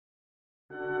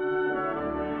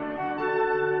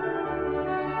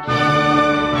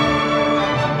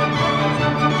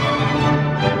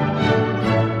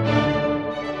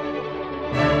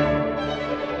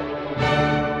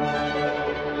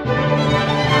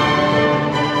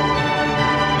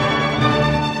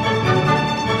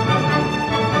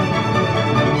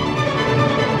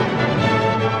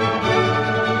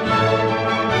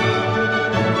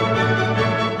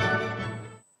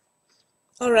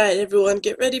Alright everyone,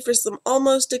 get ready for some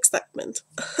almost excitement.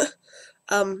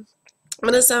 I'm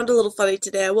gonna sound a little funny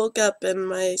today. I woke up and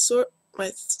my throat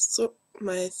was sore.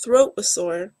 My throat was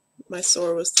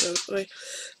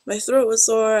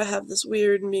sore. I have this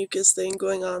weird mucus thing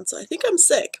going on, so I think I'm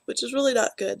sick, which is really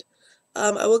not good.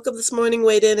 I woke up this morning,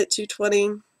 weighed in at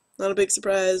 220. Not a big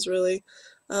surprise, really.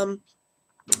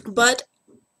 But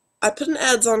I put an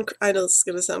ads on, I know this is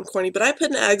going to sound corny, but I put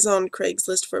an ads on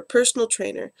Craigslist for a personal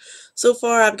trainer. So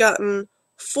far I've gotten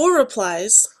four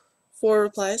replies,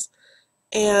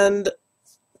 and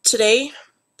today,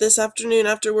 this afternoon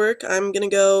after work, I'm going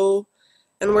to go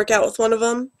and work out with one of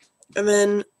them, and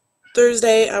then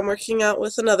Thursday I'm working out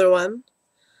with another one.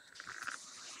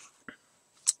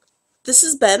 This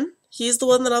is Ben. He's the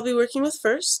one that I'll be working with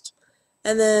first,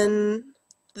 and then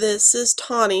this is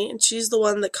Tawny, and she's the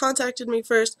one that contacted me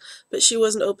first, but she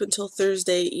wasn't open till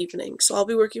Thursday evening, so I'll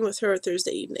be working with her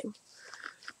Thursday evening.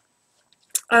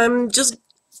 I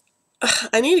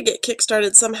need to get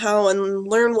kick-started somehow and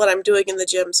learn what I'm doing in the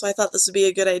gym, so I thought this would be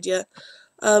a good idea.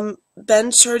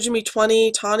 Ben's charging me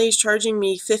 20, Tawny's charging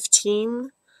me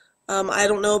 15. I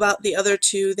don't know about the other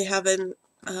two. They haven't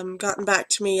gotten back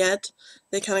to me yet.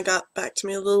 They kind of got back to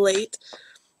me a little late.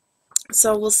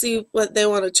 So we'll see what they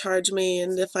want to charge me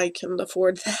and if I can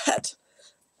afford that.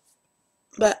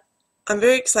 But I'm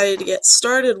very excited to get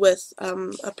started with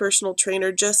a personal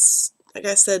trainer, just like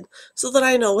I said, so that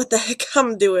I know what the heck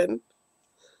I'm doing.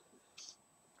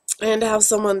 And to have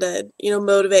someone to,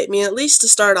 motivate me, at least to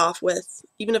start off with,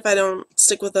 even if I don't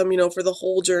stick with them, for the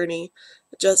whole journey,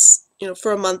 just,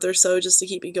 for a month or so, just to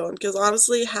keep me going. Because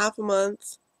honestly, half a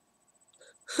month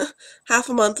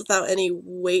without any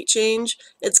weight change.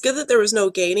 It's good that there was no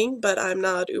gaining, but I'm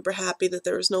not uber happy that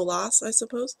there was no loss, I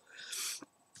suppose.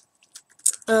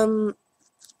 I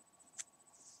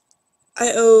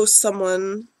owe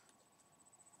someone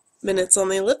minutes on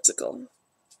the elliptical.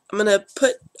 I'm gonna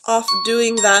put off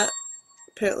doing that.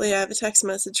 Apparently I have a text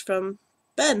message from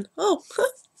Ben. Oh,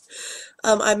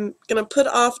 I'm gonna put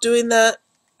off doing that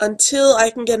until I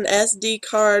can get an SD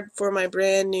card for my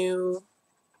brand new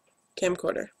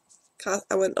camcorder.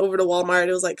 I went over to Walmart,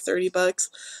 it was like 30 bucks.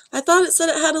 I thought it said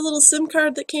it had a little SIM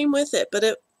card that came with it,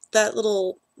 but that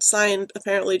little sign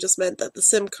apparently just meant that the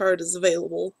SIM card is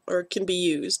available or can be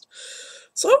used.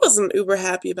 So I wasn't uber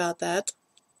happy about that.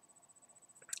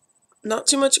 Not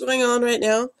too much going on right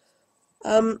now.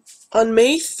 On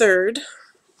May 3rd,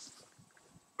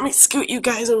 let me scoot you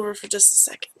guys over for just a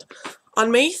second.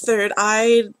 On May 3rd,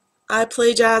 I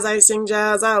play jazz, I sing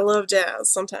jazz, I love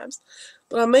jazz sometimes.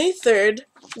 But on May 3rd,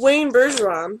 Wayne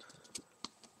Bergeron,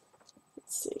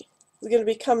 let's see, is going to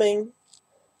be coming,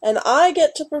 and I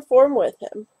get to perform with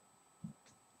him.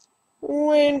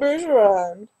 Wayne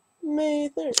Bergeron, May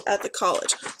 3rd, at the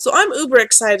college. So I'm uber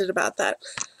excited about that.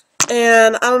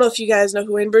 And I don't know if you guys know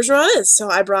who Wayne Bergeron is, so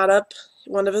I brought up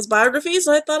one of his biographies,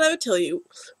 and I thought I would tell you.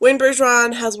 Wayne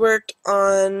Bergeron has worked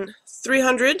on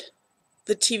 300,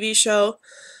 the TV show,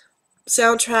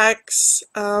 soundtracks.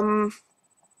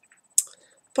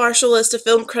 Partial list of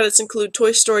film credits include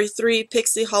Toy Story 3,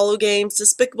 Pixie Hollow Games,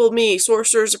 Despicable Me,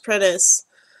 Sorcerer's Apprentice,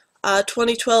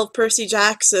 2012 Percy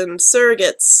Jackson,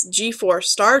 Surrogates, G-Force,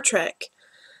 Star Trek,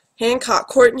 Hancock,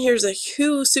 Court and Here's a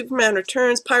Who, Superman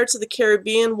Returns, Pirates of the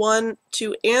Caribbean 1,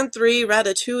 2, and 3,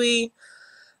 Ratatouille.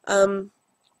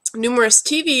 Numerous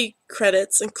TV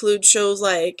credits include shows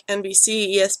like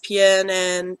NBC, ESPN,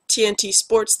 and TNT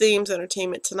Sports Themes,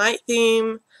 Entertainment Tonight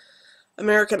theme,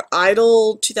 American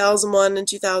Idol 2001 and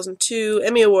 2002,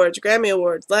 Emmy Awards, Grammy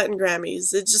Awards, Latin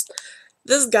Grammys.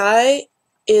 This guy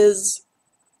is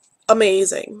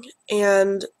amazing,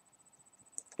 and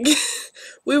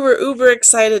we were uber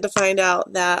excited to find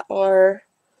out that our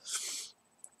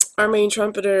main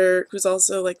trumpeter, who's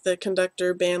also like the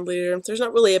conductor, band leader, there's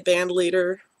not really a band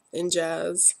leader in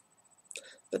jazz,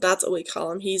 but that's what we call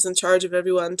him. He's in charge of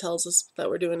everyone, tells us that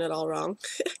we're doing it all wrong.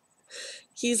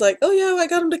 He's like, oh yeah, I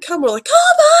got him to come. We're like,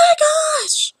 oh my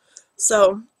gosh!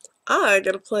 So I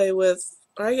get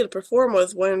to perform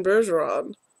with Wayne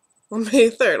Bergeron on May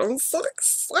 3rd. I'm so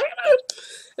excited!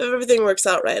 If everything works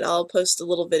out right, I'll post a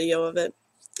little video of it.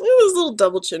 It was a little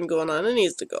double chin going on. It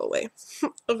needs to go away.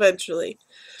 Eventually.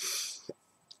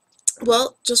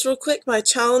 Well, just real quick, my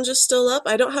challenge is still up.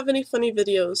 I don't have any funny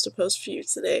videos to post for you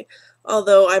today,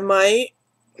 although I might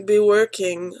be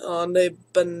working on a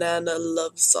banana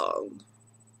love song.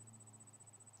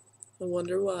 I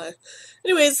wonder why.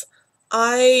 Anyways,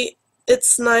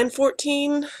 it's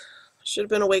 9:14. Should have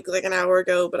been awake like an hour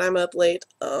ago, but I'm up late.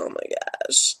 Oh my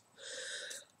gosh.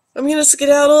 I'm gonna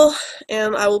skedaddle,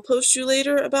 and I will post you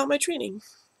later about my training.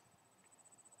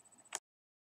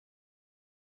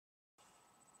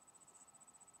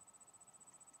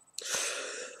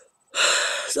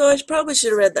 So I probably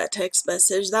should have read that text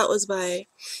message. That was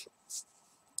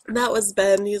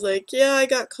Ben. He's like, yeah, I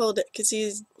got called in because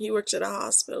he works at a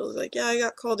hospital. He's like, yeah, I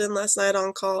got called in last night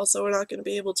on call, so we're not going to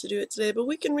be able to do it today, but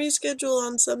we can reschedule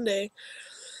on Sunday.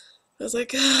 I was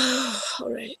like, oh,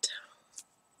 all right.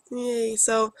 Yay.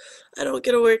 So I don't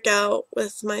get to work out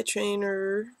with my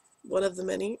trainer, one of the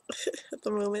many, at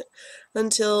the moment,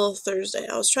 until Thursday.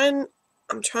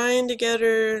 I'm trying to get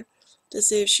her to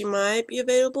see if she might be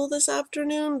available this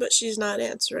afternoon, but she's not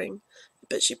answering.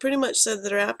 But she pretty much said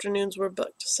that her afternoons were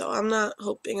booked, so I'm not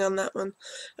hoping on that one.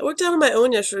 I worked out on my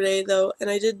own yesterday though, and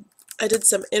I did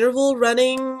some interval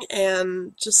running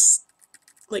and just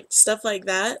like stuff like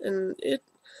that, and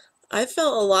I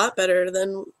felt a lot better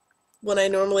than when I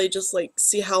normally just like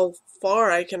see how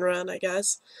far I can run, I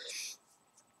guess.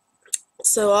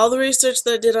 So all the research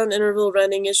that I did on interval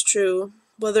running is true.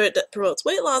 Whether it promotes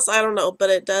weight loss, I don't know,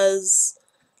 but it does.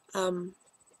 Um,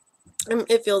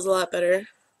 it feels a lot better.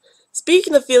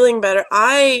 Speaking of feeling better,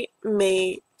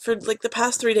 for like the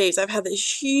past 3 days, I've had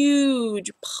this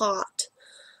huge pot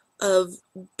of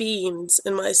beans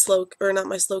in my or not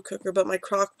my slow cooker, but my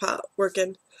crock pot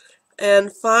working.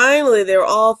 And finally, they were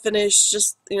all finished,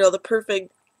 just, the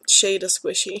perfect shade of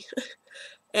squishy.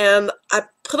 And I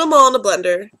put them all in a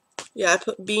blender. Yeah, I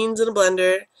put beans in a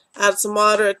blender, added some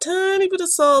water, a tiny bit of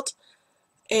salt,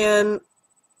 and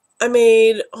I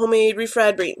made homemade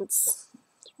refried beans.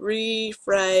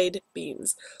 Refried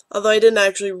beans. Although I didn't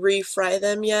actually refry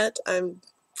them yet. I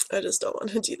just don't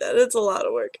want to do that. It's a lot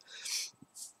of work.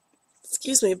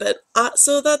 Excuse me, but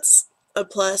so that's a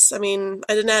plus. I mean,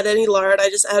 I didn't add any lard. I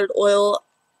just added oil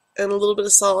and a little bit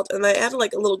of salt, and I added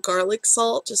like a little garlic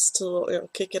salt just to,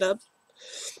 kick it up.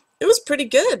 It was pretty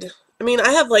good. I mean,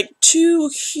 I have like two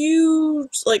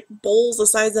huge like bowls the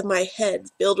size of my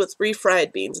head filled with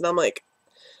refried beans, and I'm like,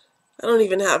 I don't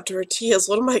even have tortillas.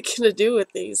 What am I gonna do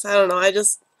with these? I don't know. I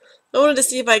wanted to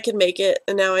see if I could make it,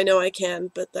 and now I know I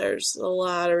can, but there's a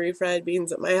lot of refried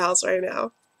beans at my house right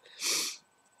now.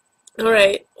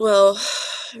 Alright, well,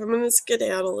 I'm gonna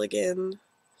skedaddle again.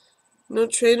 No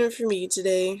trainer for me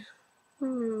today.